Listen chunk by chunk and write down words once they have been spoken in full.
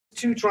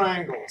two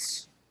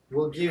triangles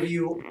will give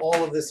you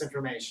all of this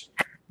information.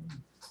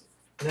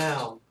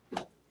 Now,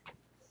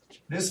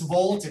 this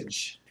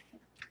voltage,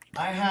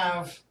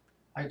 I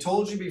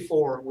told you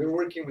before, we're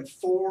working with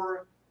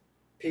four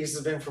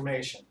pieces of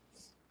information.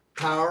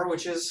 Power,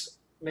 which is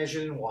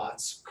measured in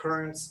watts,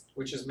 current,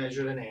 which is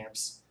measured in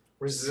amps,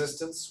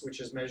 resistance,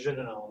 which is measured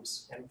in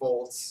ohms, and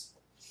volts,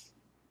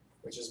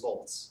 which is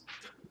volts.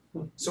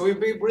 So we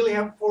really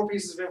have four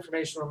pieces of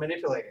information we're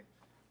manipulating.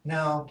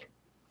 Now,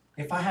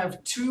 if I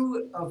have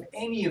two of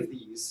any of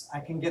these, I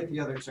can get the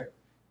other two.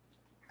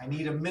 I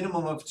need a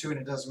minimum of two, and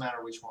it doesn't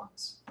matter which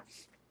ones.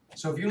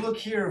 So if you look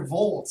here,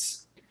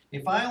 volts,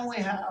 if I only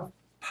have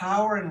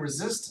power and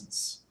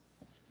resistance,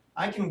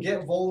 I can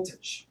get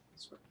voltage.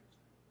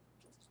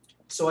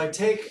 So I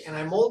take and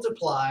I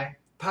multiply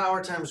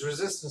power times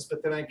resistance,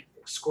 but then I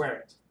square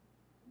it.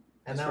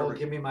 And that will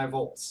give me my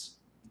volts.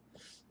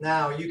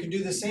 Now, you can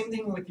do the same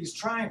thing with these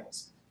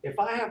triangles. If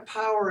I have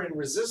power and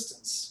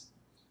resistance,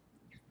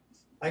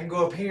 I can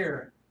go up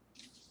here.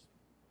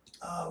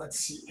 Let's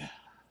see.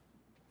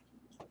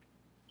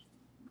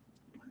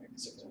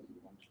 Is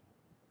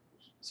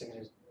it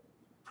going to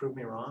prove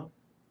me wrong?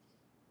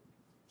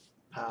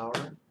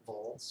 Power,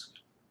 volts.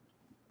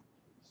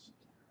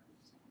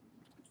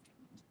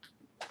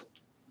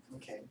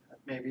 Okay,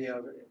 maybe I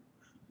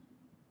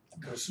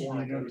could have sworn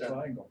I could have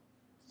done.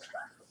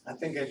 I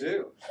think I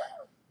do.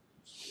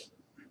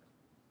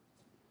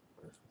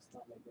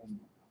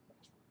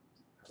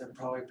 I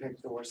probably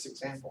picked the worst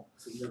example.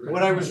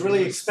 What I was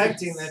really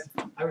expecting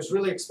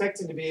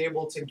to be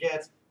able to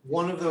get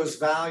one of those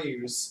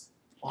values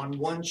on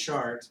one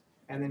chart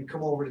and then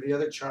come over to the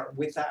other chart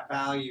with that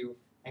value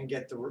and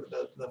get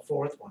the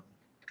fourth one.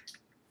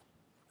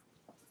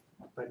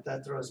 But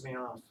that throws me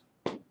off.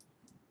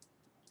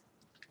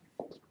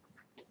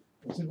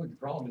 It seems like the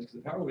problem is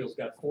because the power wheel's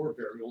got four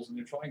variables and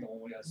the triangle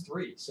only has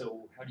three.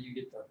 So how do you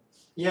get the?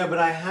 Yeah, but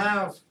I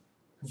have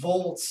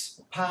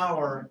volts,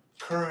 power,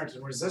 current,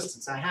 and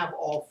resistance. I have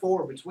all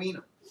four between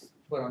them.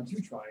 But on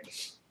two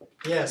triangles.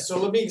 Yeah, so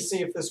let me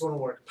see if this one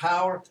works.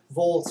 Power,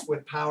 volts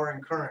with power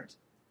and current.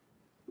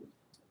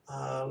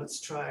 Let's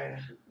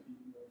try.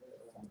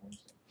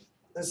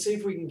 Let's see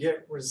if we can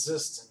get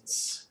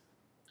resistance.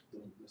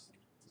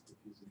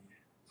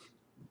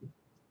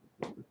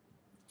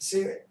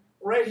 See,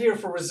 right here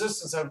for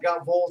resistance, I've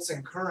got volts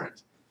and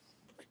current.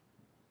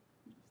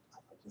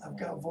 I've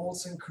got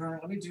volts and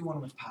current. Let me do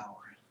one with power.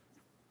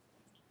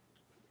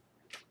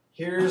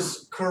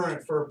 Here's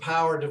current for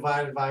power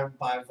divided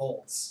by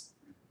volts.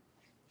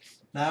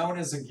 That one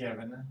is a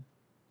given.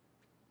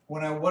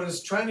 What I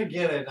was trying to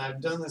get at, and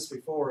I've done this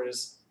before,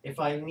 is if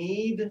I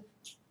need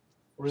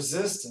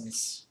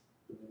resistance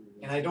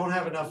and I don't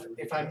have enough,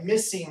 if I'm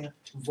missing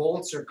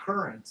volts or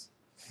current,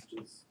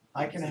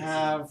 I can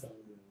have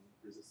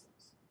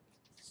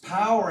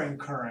power and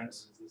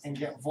current and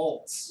get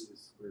volts.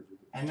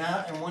 And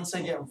once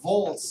I get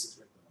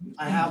volts,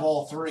 I have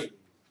all three.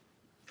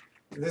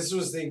 This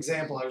was the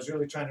example I was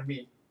really trying to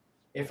meet.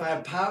 If I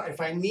have power, if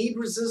I need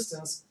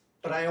resistance,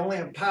 but I only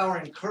have power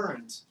and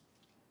current,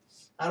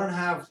 I don't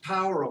have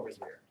power over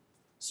here.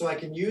 So I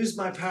can use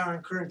my power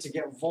and current to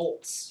get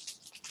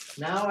volts.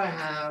 Now I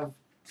have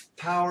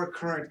power,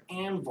 current,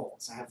 and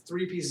volts. I have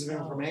three pieces of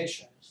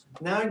information.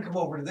 Now I can come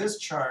over to this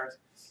chart,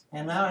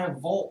 and now I have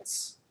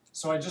volts.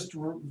 So I just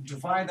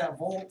divide that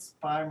volt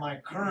by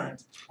my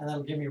current, and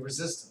that'll give me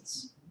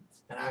resistance.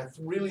 And I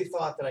really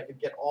thought that I could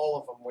get all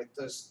of them with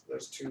those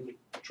two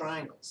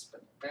triangles,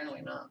 but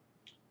apparently not.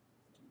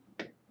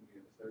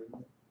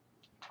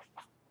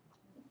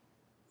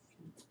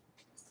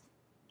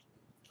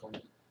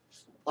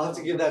 I'll have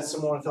to give that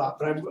some more thought,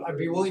 but I'd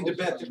be willing to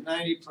bet that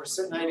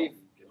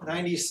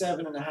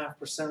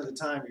 97.5% of the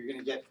time you're going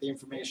to get the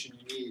information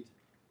you need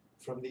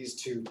from these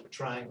two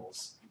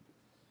triangles.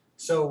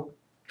 So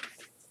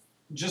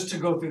just to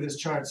go through this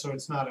chart so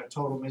it's not a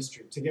total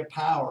mystery, to get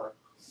power,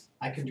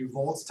 I can do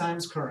volts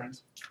times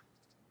current.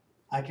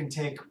 I can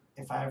take,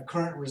 if I have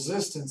current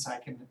resistance, I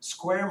can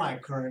square my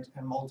current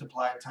and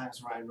multiply it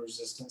times my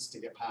resistance to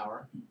get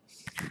power.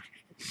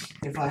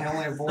 If I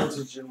only have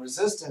voltage and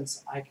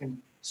resistance, I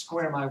can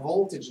square my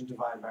voltage and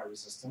divide by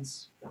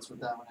resistance. That's what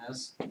that one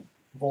is.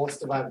 Volts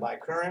divided by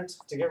current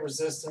to get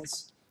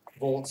resistance.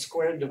 Volts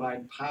squared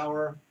divided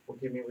power will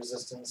give me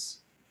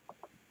resistance.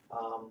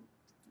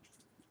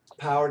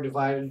 Power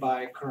divided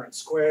by current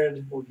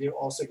squared will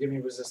also give me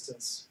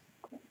resistance.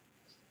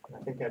 I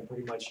think that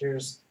pretty much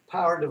here's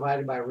power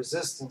divided by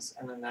resistance,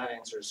 and then that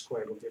answer is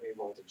squared will give me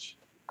voltage.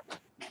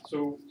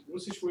 So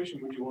what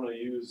situation would you want to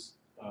use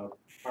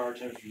power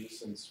times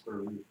resistance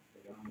for?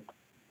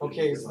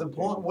 Okay, so the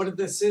point, what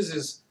this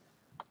is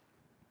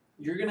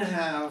you're going to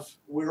have,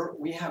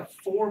 we have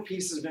four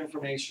pieces of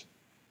information.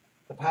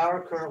 The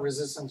power, current,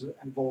 resistance,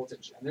 and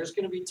voltage. And there's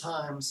going to be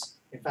times,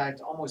 in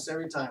fact, almost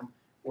every time,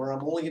 where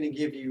I'm only going to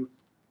give you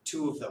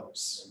two of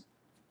those.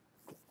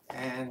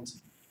 And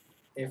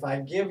if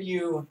I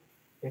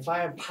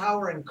have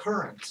power and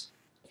current,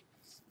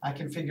 I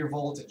can figure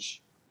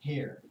voltage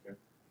here.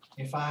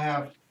 If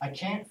I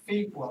can't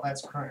figure, well,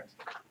 that's current.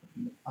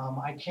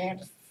 I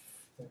can't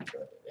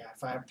Yeah,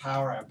 if I have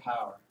power, I have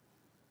power.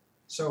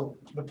 So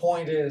the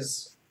point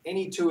is,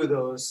 any two of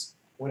those,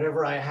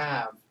 whatever I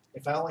have,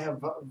 if I only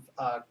have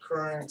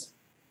current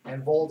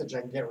and voltage,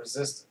 I can get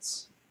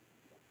resistance.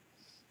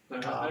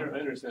 I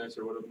understand,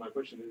 sir, what my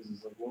question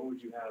is like, what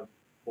would you have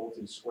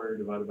voltage squared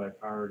divided by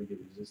power to get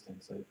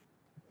resistance, like,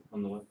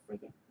 on the left, right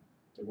there?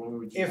 Like, what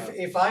would you have?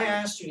 If I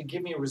asked you to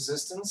give me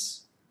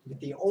resistance,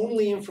 the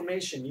only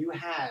information you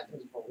had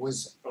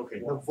was Okay,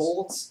 the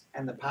volts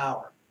and the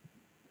power.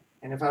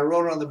 And if I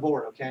wrote it on the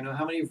board, okay, I know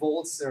how many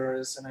volts there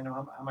is, and I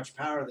know how much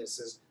power this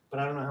is, but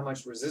I don't know how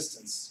much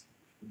resistance.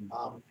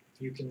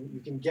 You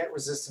can get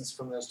resistance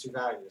from those two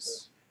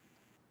values.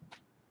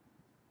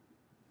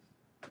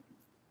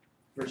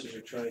 Versus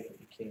your triangle,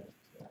 you can't.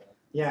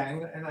 Yeah,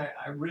 and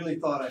I really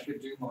thought I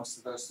could do most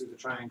of those through the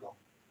triangle.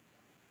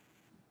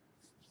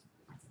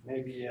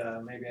 Maybe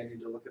I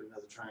need to look at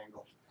another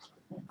triangle.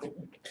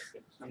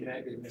 I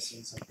may be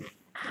missing something.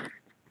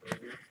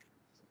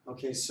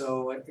 Okay,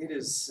 so it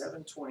is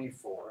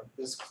 7:24.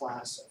 This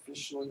class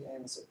officially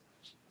ends at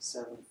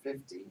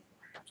 7:50.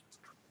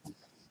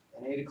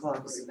 And 8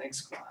 o'clock is the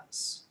next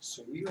class.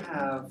 So you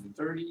have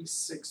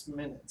 36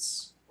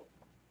 minutes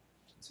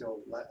till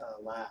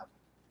lab.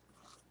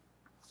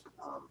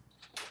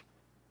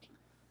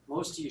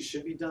 Most of you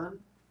should be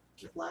done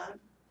with lab.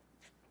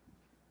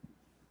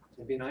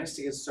 It'd be nice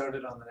to get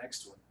started on the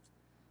next one.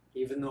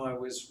 Even though I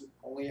was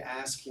only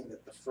asking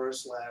that the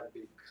first lab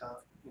be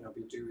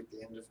due at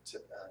the end of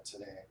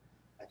today.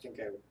 I think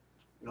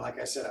like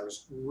I said, I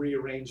was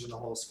rearranging the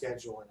whole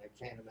schedule, and I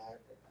can't imagine.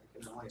 I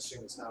can only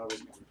assume it's not always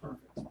going to be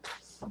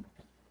perfect.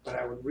 But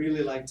I would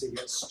really like to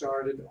get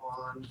started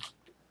on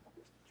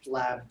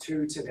lab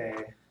 2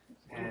 today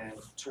and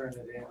turn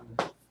it in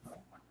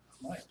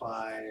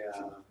by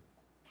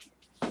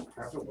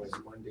preferably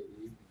Monday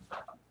evening.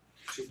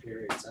 2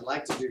 periods. I'd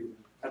like to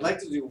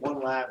do 1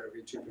 lab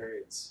every 2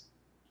 periods.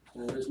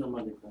 There is no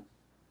Monday class.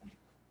 Yeah,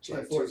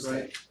 July 4th,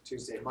 right?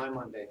 Tuesday, my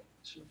Monday.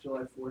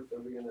 July 4th,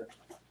 are we gonna?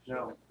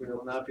 No, we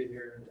will not be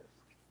here.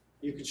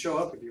 You can show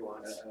up if you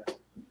want.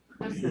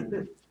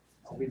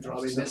 I'll be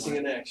Probably missing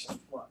in action.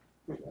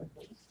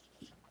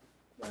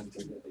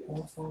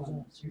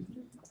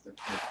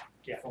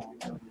 Yeah.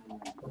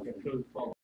 Okay, so,